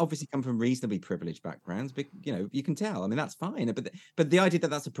both obviously come from reasonably privileged backgrounds, but you know, you can tell. I mean, that's fine. But the idea that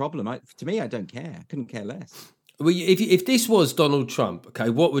that's a problem, to me, I don't care. I couldn't care less. Well, if this was Donald Trump,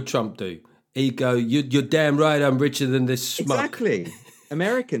 okay, what would Trump do? He'd go, you're damn right, I'm richer than this schmuck. Exactly.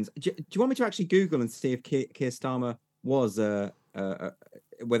 Americans. Do you want me to actually Google and see if Keir Starmer was,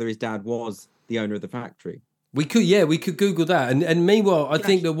 whether his dad was the owner of the factory? We could Google that. And meanwhile, I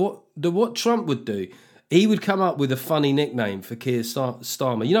think that what Trump would do, he would come up with a funny nickname for Keir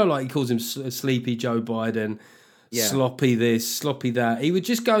Starmer. You know, like he calls him Sleepy Joe Biden, sloppy this, sloppy that. He would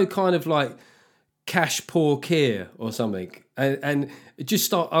just go kind of like Cash Poor Keir or something, and just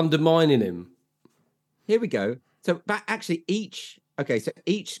start undermining him. Here we go. So, but actually, each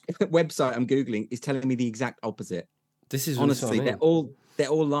website I'm Googling is telling me the exact opposite. This is honestly, they're all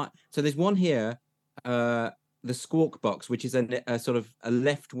like. So there's one here, the Squawk Box, which is a sort of a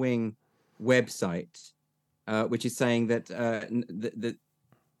left wing website, which is saying that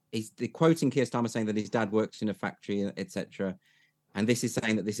he's quoting Keir Starmer saying that his dad works in a factory, etc. And this is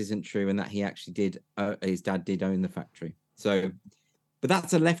saying that this isn't true and that he actually did, his dad did own the factory. So, but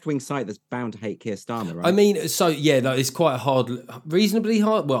that's a left-wing site that's bound to hate Keir Starmer, right? I mean, so yeah, no, it's quite reasonably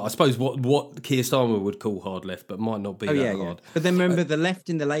hard. Well, I suppose what Keir Starmer would call hard left, but might not be hard. Yeah. But then remember, the left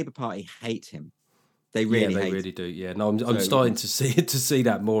in the Labour Party hate him. They really do. Yeah, no, I'm starting to see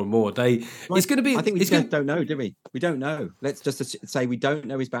that more and more. It's going to be. I think we just don't know, do we? We don't know. Let's just say we don't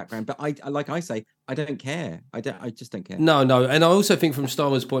know his background. But I don't care. I just don't care. No, and I also think from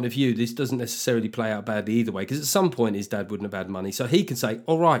Starmer's point of view, this doesn't necessarily play out badly either way, because at some point his dad wouldn't have had money, so he can say,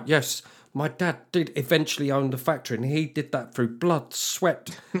 "All right, yes, my dad did eventually own the factory, and he did that through blood,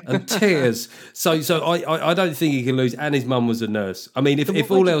 sweat, and tears." So I don't think he can lose. And his mum was a nurse. I mean,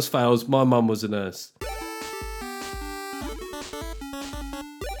 if all else fails, my mum was a nurse.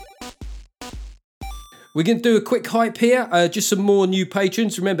 We're going to do a quick hype here. Just some more new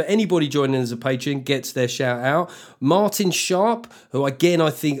patrons. Remember, anybody joining as a patron gets their shout out. Martin Sharp, who again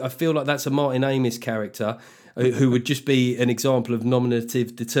I feel like that's a Martin Amis character, who would just be an example of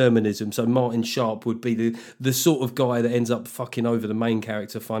nominative determinism. So Martin Sharp would be the sort of guy that ends up fucking over the main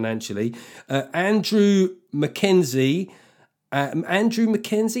character financially. Andrew Mackenzie,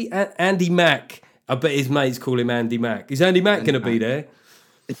 Andy Mack. I bet his mates call him Andy Mack. Is Andy Mack going to be there?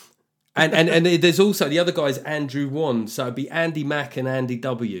 And there's also the other guy's Andrew Wan, so it'd be Andy Mack and Andy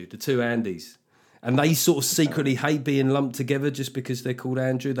W, the two Andys. And they sort of secretly hate being lumped together just because they're called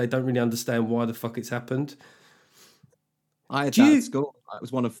Andrew. They don't really understand why the fuck it's happened. I had Do that you? at school. I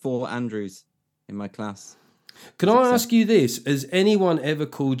was one of 4 Andrews in my class. Can I ask you this? Has anyone ever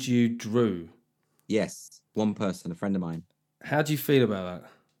called you Drew? Yes, one person, a friend of mine. How do you feel about that?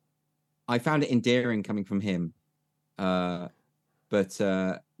 I found it endearing coming from him. But it's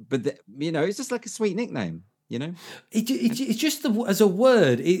just like a sweet nickname, you know. It's just as a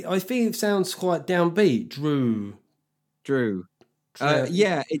word. I think it sounds quite downbeat. Drew.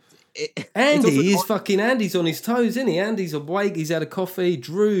 Yeah. It's also Andy is fucking Andy's on his toes, isn't he? Andy's awake. He's had a coffee.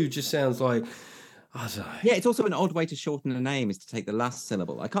 Drew just sounds like. I don't know. Yeah, it's also an odd way to shorten a name is to take the last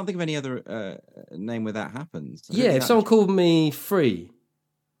syllable. I can't think of any other name where that happens. Yeah, if someone called me Free.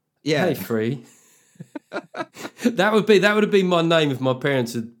 Yeah. Hey, Free. that would have been my name if my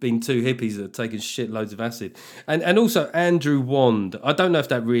parents had been 2 hippies that had taken shitloads of acid. And also Andrew Wand. I don't know if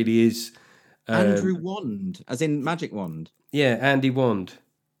that really is Andrew Wand, as in magic wand. Yeah, Andy Wand.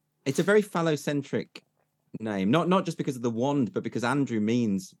 It's a very phallocentric name, not just because of the wand, but because Andrew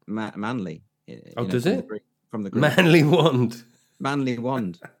means manly. Does it? From the Greek. Manly Wand. Manly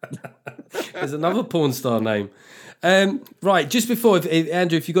Wand. There's another porn star name. Right, just before,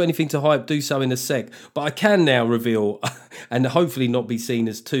 Andrew, if you've got anything to hype, do so in a sec. But I can now reveal, and hopefully not be seen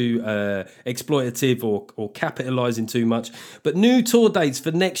as too exploitative or capitalising too much, but new tour dates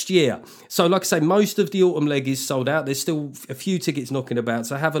for next year. So like I say, most of the autumn leg is sold out. There's still a few tickets knocking about,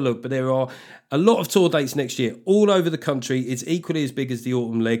 so have a look. But there are a lot of tour dates next year all over the country. It's equally as big as the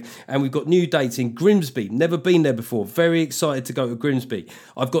autumn leg. And we've got new dates in Grimsby. Never been there before. Very excited to go to Grimsby.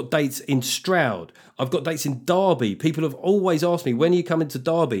 I've got dates in Stroud. I've got dates in Derby. People have always asked me, when are you coming to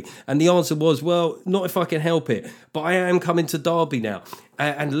Derby? And the answer was, well, not if I can help it. But I am coming to Derby now.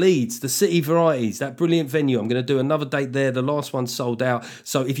 And Leeds, the City Varieties, that brilliant venue. I'm going to do another date there. The last one sold out.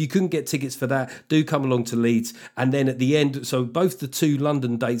 So if you couldn't get tickets for that, do come along to Leeds. And then at the end, so both the 2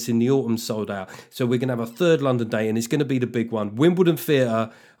 London dates in the autumn sold out. So we're going to have a 3rd London date, and it's going to be the big one. Wimbledon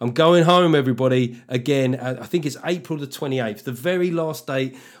Theatre. I'm going home, everybody. Again, I think it's April the 28th, the very last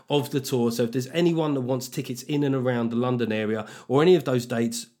date of the tour. So if there's anyone that wants tickets in and around the London area, or any of those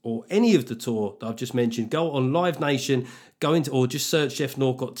dates, or any of the tour that I've just mentioned, go on Live Nation, or just search Jeff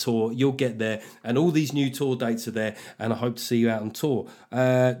Norcott Tour. You'll get there, and all these new tour dates are there. And I hope to see you out on tour.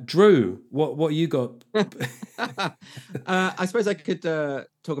 Drew, what you got? I suppose I could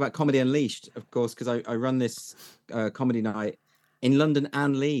talk about Comedy Unleashed, of course, because I run this comedy night in London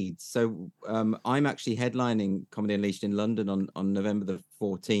and Leeds. So I'm actually headlining Comedy Unleashed in London on November the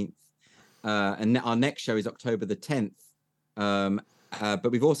 14th. And our next show is October the 10th.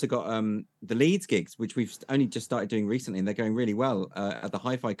 But we've also got the Leeds gigs, which we've only just started doing recently, and they're going really well at the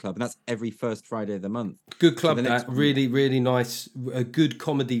Hi-Fi Club, and that's every first Friday of the month. Good club, so that really, really nice, a good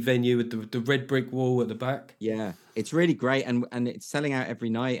comedy venue with the red brick wall at the back. Yeah, it's really great, and it's selling out every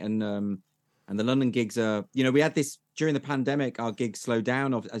night, and the London gigs are, we had this during the pandemic, our gigs slowed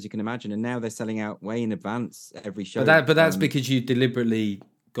down, as you can imagine, and now they're selling out way in advance every show. But that's because you deliberately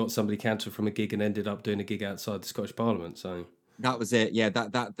got somebody cancelled from a gig and ended up doing a gig outside the Scottish Parliament, so... That was it, yeah.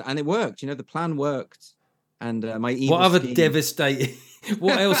 That and it worked. The plan worked. And my evil what other scheme... devastating?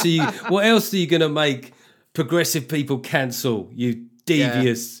 What else are you? What else are you going to make progressive people cancel? You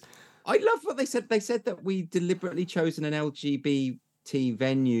devious. Yeah. I love what they said. They said that we deliberately chosen an LGBT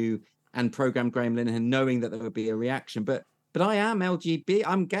venue and programmed Graham Linehan, knowing that there would be a reaction. But I am LGBT.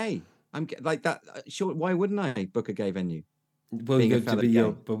 I'm gay. I'm like that. Sure. Why wouldn't I book a gay venue? Well, you have to be.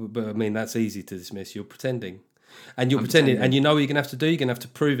 But I mean, that's easy to dismiss. You're pretending. And you're pretending, and you know what you're going to have to do? You're going to have to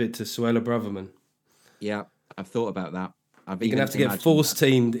prove it to Suella Braverman. Yeah, I've thought about that. You're going to have to get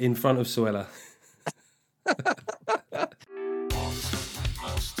force-teamed in front of Suella.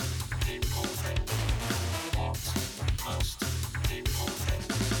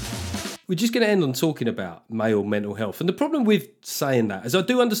 We're just going to end on talking about male mental health. And the problem with saying that is I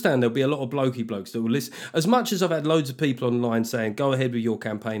do understand there'll be a lot of blokey blokes that will listen. As much as I've had loads of people online saying, go ahead with your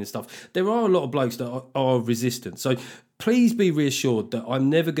campaign and stuff, there are a lot of blokes that are resistant. So please be reassured that I'm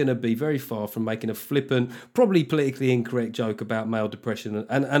never going to be very far from making a flippant, probably politically incorrect joke about male depression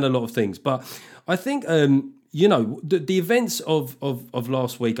and a lot of things. But I think... the events of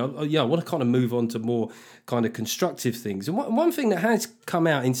last week, I want to kind of move on to more kind of constructive things. And one thing that has come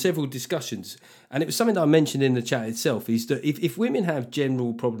out in several discussions, and it was something that I mentioned in the chat itself, is that if women have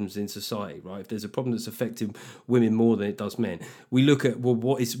general problems in society, right, if there's a problem that's affecting women more than it does men, we look at, well,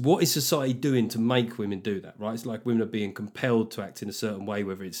 what is society doing to make women do that, right? It's like women are being compelled to act in a certain way,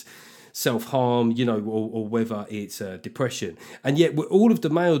 whether it's self-harm, or whether it's depression. And yet all of the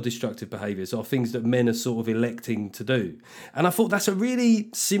male destructive behaviours are things that men are sort of electing to do. And I thought that's a really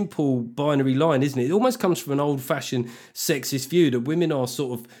simple binary line, isn't it? It almost comes from an old-fashioned sexist view that women are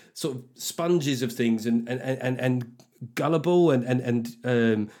sort of sponges of things and gullible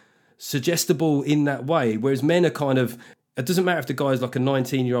and suggestible in that way, whereas men are kind of, it doesn't matter if the guy's like a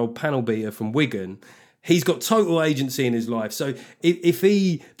 19-year-old panel beater from Wigan, he's got total agency in his life. So if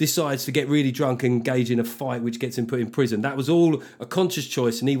he decides to get really drunk and engage in a fight which gets him put in prison, that was all a conscious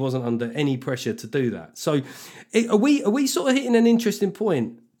choice and he wasn't under any pressure to do that. So are we sort of hitting an interesting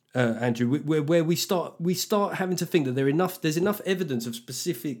point, Andrew, where we start having to think that there's enough evidence of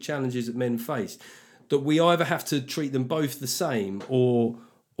specific challenges that men face that we either have to treat them both the same or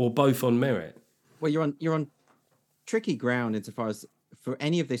both on merit? Well, you're on tricky ground insofar as, for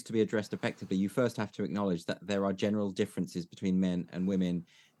any of this to be addressed effectively, you first have to acknowledge that there are general differences between men and women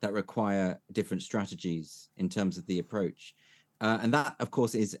that require different strategies in terms of the approach. And that, of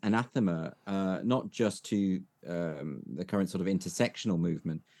course, is anathema, not just to the current sort of intersectional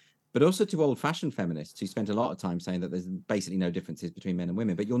movement, but also to old-fashioned feminists who spent a lot of time saying that there's basically no differences between men and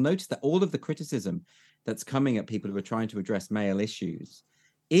women. But you'll notice that all of the criticism that's coming at people who are trying to address male issues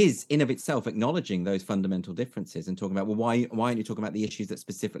is in of itself acknowledging those fundamental differences and talking about, well, why aren't you talking about the issues that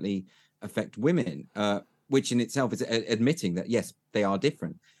specifically affect women, which in itself is admitting that, yes, they are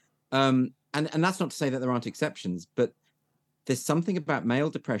different. And that's not to say that there aren't exceptions, but there's something about male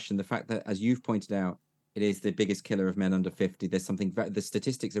depression, the fact that, as you've pointed out, it is the biggest killer of men under 50. There's something, the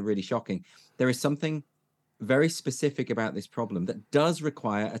statistics are really shocking. There is something very specific about this problem that does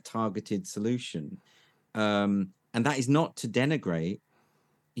require a targeted solution. And that is not to denigrate,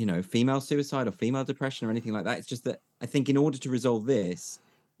 female suicide or female depression or anything like that. It's just that I think in order to resolve this,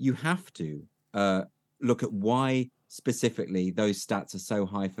 you have to look at why specifically those stats are so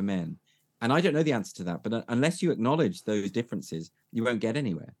high for men. And I don't know the answer to that, but unless you acknowledge those differences, you won't get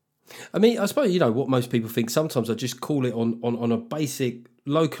anywhere. I mean, I suppose, what most people think, sometimes I just call it on a basic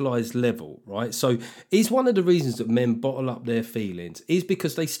localized level, right? So is one of the reasons that men bottle up their feelings is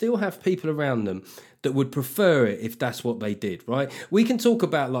because they still have people around them that would prefer it if that's what they did, right? We can talk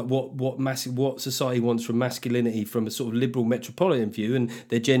about like what society wants from masculinity from a sort of liberal metropolitan view, and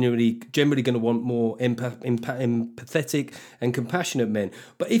they're generally going to want more empathetic and compassionate men.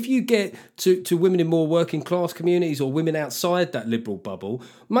 But if you get to women in more working class communities or women outside that liberal bubble,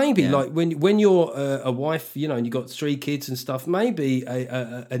 maybe like when you're a wife, and you've got 3 kids and stuff, maybe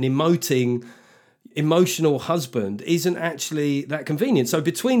an emotional husband isn't actually that convenient. So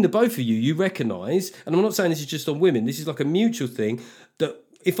between the both of you, you recognise, and I'm not saying this is just on women, this is like a mutual thing, that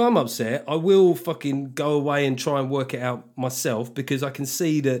if I'm upset, I will fucking go away and try and work it out myself, because I can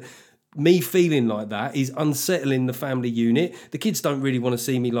see that me feeling like that is unsettling the family unit. The kids don't really want to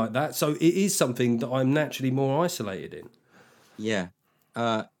see me like that. So it is something that I'm naturally more isolated in. Yeah.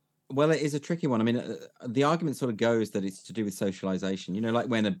 Well, it is a tricky one. I mean, the argument sort of goes that it's to do with socialization. Like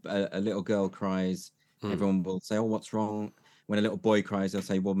when a little girl cries, everyone will say, oh, what's wrong? When a little boy cries, they'll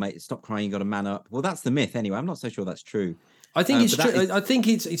say, well, mate, stop crying, you got to man up. Well, that's the myth anyway. I'm not so sure that's true. I think it's true. I think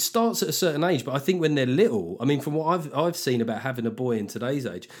it starts at a certain age, but I think when they're little, I mean, from what I've seen about having a boy in today's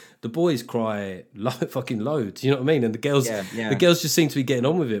age, the boys cry fucking loads. You know what I mean? And the girls just seem to be getting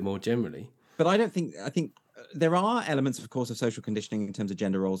on with it more generally. But I think there are elements, of course, of social conditioning in terms of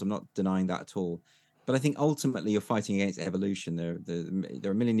gender roles. I'm not denying that at all. But I think ultimately you're fighting against evolution. There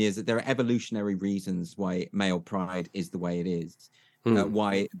are a million years. There are evolutionary reasons why male pride is the way it is.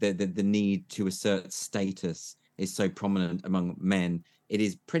 Why the need to assert status is so prominent among men. It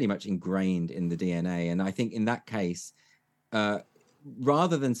is pretty much ingrained in the DNA. And I think in that case,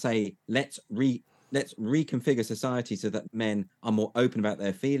 rather than say, let's reconfigure society so that men are more open about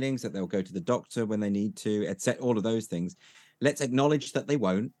their feelings, that they'll go to the doctor when they need to, etc., all of those things. Let's acknowledge that they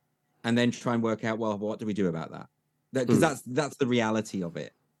won't, and then try and work out, well, what do we do about that? Because that's the reality of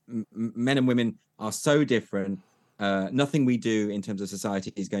it. Men and women are so different. Nothing we do in terms of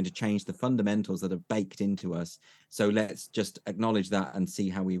society is going to change the fundamentals that are baked into us. So let's just acknowledge that and see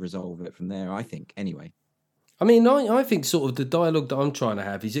how we resolve it from there, I think, anyway. I mean, I think sort of the dialogue that I'm trying to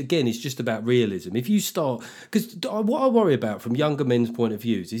have is, again, it's just about realism. If you start, because what I worry about from younger men's point of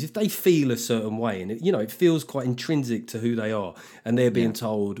views is if they feel a certain way and it feels quite intrinsic to who they are, and they're being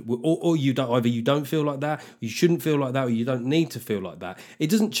told, or you don't, either you don't feel like that, you shouldn't feel like that, or you don't need to feel like that. It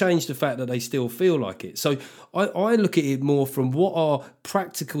doesn't change the fact that they still feel like it. So I look at it more from what are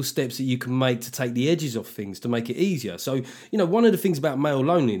practical steps that you can make to take the edges off things to make it easier. So, one of the things about male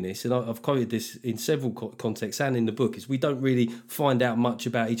loneliness, and I've quoted this in several contexts and in the book, is we don't really find out much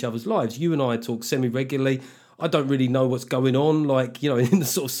about each other's lives. You and I talk semi-regularly. I don't really know what's going on, in the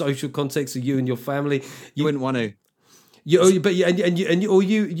sort of social context of you and your family. You wouldn't want to. And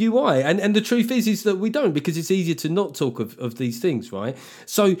the truth is that we don't, because it's easier to not talk of these things, right?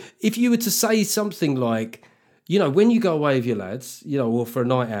 So if you were to say something like, when you go away with your lads, or for a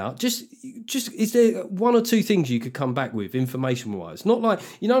night out, just is there one or two things you could come back with information wise? Not like,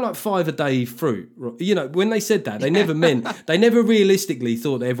 like 5 a day fruit. When they said that, they never realistically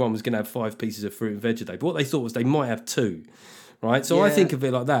thought that everyone was going to have 5 pieces of fruit and veg a day. But what they thought was they might have 2. Right. So I think of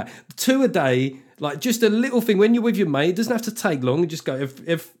it like that. 2 a day, like just a little thing when you're with your mate, it doesn't have to take long. Just go,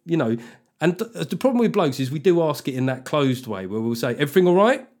 if and the problem with blokes is we do ask it in that closed way where we'll say, everything all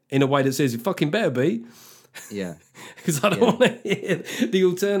right? In a way that says it fucking better be. Yeah. Because I don't want to hear the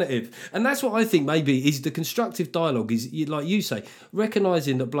alternative. And that's what I think maybe is the constructive dialogue is, like you say,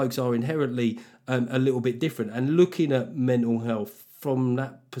 recognising that blokes are inherently a little bit different and looking at mental health from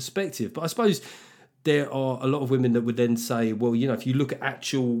that perspective. But I suppose there are a lot of women that would then say, well, if you look at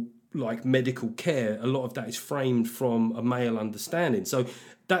actual like medical care, a lot of that is framed from a male understanding. So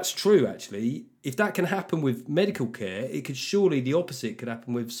that's true, actually. If that can happen with medical care, it could surely the opposite could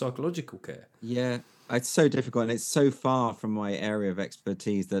happen with psychological care. Yeah, it's so difficult and it's so far from my area of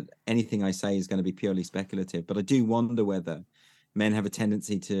expertise that anything I say is going to be purely speculative. But I do wonder whether men have a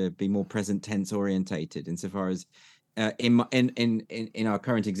tendency to be more present tense orientated insofar as in our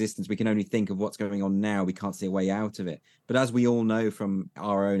current existence, we can only think of what's going on now. We can't see a way out of it. But as we all know from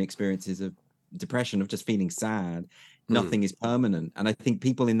our own experiences of depression, of just feeling sad, nothing is permanent. And I think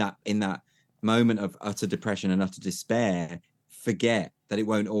people in that moment of utter depression and utter despair forget that it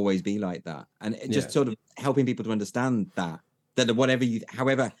won't always be like that. And it just sort of helping people to understand that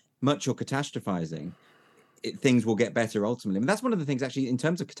however much you're catastrophizing, things will get better ultimately. I mean, that's one of the things actually in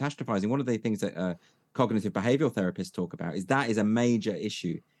terms of catastrophizing, one of the things that cognitive behavioral therapists talk about is a major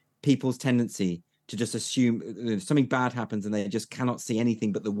issue. People's tendency to just assume something bad happens and they just cannot see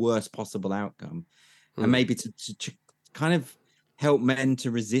anything but the worst possible outcome. And maybe to kind of help men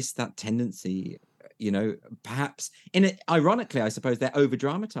to resist that tendency, perhaps ironically, I suppose they're over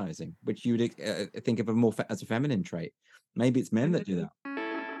dramatizing, which you would think of as a feminine trait. Maybe it's men that do that.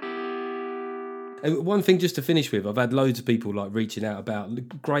 And one thing just to finish with, I've had loads of people like reaching out about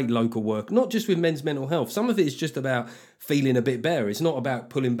great local work, not just with men's mental health. Some of it is just about feeling a bit better. It's not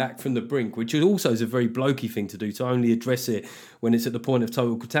about pulling back from the brink, which also is a very blokey thing to do, to only address it when it's at the point of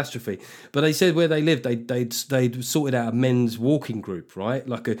total catastrophe. But they said where they lived, they'd sorted out a men's walking group, right?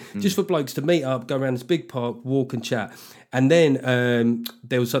 Like just for blokes to meet up, go around this big park, walk and chat. And then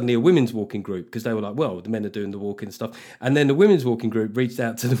there was suddenly a women's walking group because they were like, well, the men are doing the walking and stuff. And then the women's walking group reached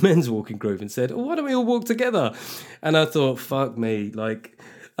out to the men's walking group and said, oh, why don't we all walk together? And I thought, fuck me, like...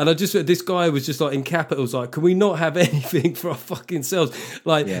 And this guy was just like in capitals, like, can we not have anything for our fucking selves?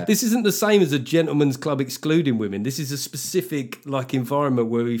 Like, This isn't the same as a gentleman's club excluding women. This is a specific like environment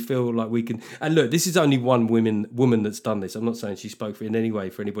where we feel like we can. And look, this is only one woman that's done this. I'm not saying she spoke for in any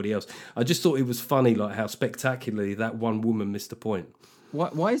way for anybody else. I just thought it was funny, like how spectacularly that one woman missed the point.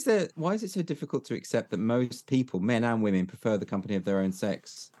 Why is it so difficult to accept that most people, men and women, prefer the company of their own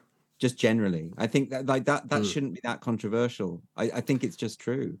sex? Just generally, I think that shouldn't be that controversial. I think it's just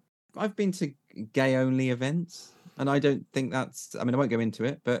true. I've been to gay only events, and I don't think that's. I mean, I won't go into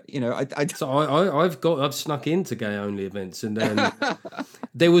it, but I've snuck into gay only events, and then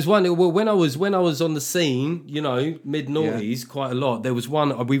there was one. Well, when I was on the scene, mid noughties, quite a lot. There was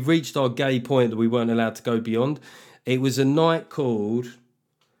one. We reached our gay point that we weren't allowed to go beyond. It was a night called,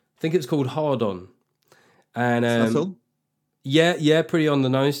 I think it's called Hard On, and yeah, pretty on the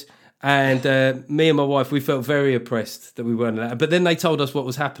nose. And me and my wife, we felt very oppressed that we weren't allowed. But then they told us what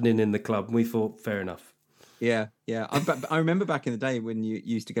was happening in the club, and we thought, fair enough. Yeah. I remember back in the day when you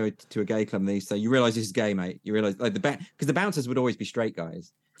used to go to a gay club, and they used to say, "You realise this is gay, mate. You realise like because the bouncers would always be straight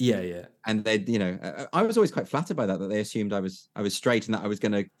guys." Yeah. And they, I was always quite flattered by that they assumed I was straight and that I was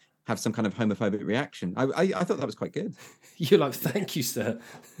going to have some kind of homophobic reaction. I thought that was quite good. You're like, thank you, sir.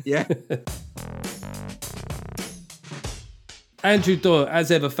 Yeah. Andrew Doyle, as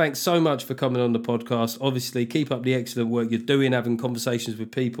ever, thanks so much for coming on the podcast. Obviously, keep up the excellent work you're doing, having conversations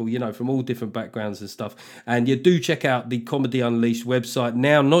with people, from all different backgrounds and stuff. And you do check out the Comedy Unleashed website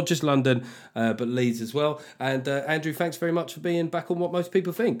now, not just London, but Leeds as well. And Andrew, thanks very much for being back on What Most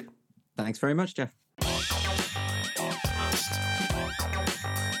People Think. Thanks very much, Jeff.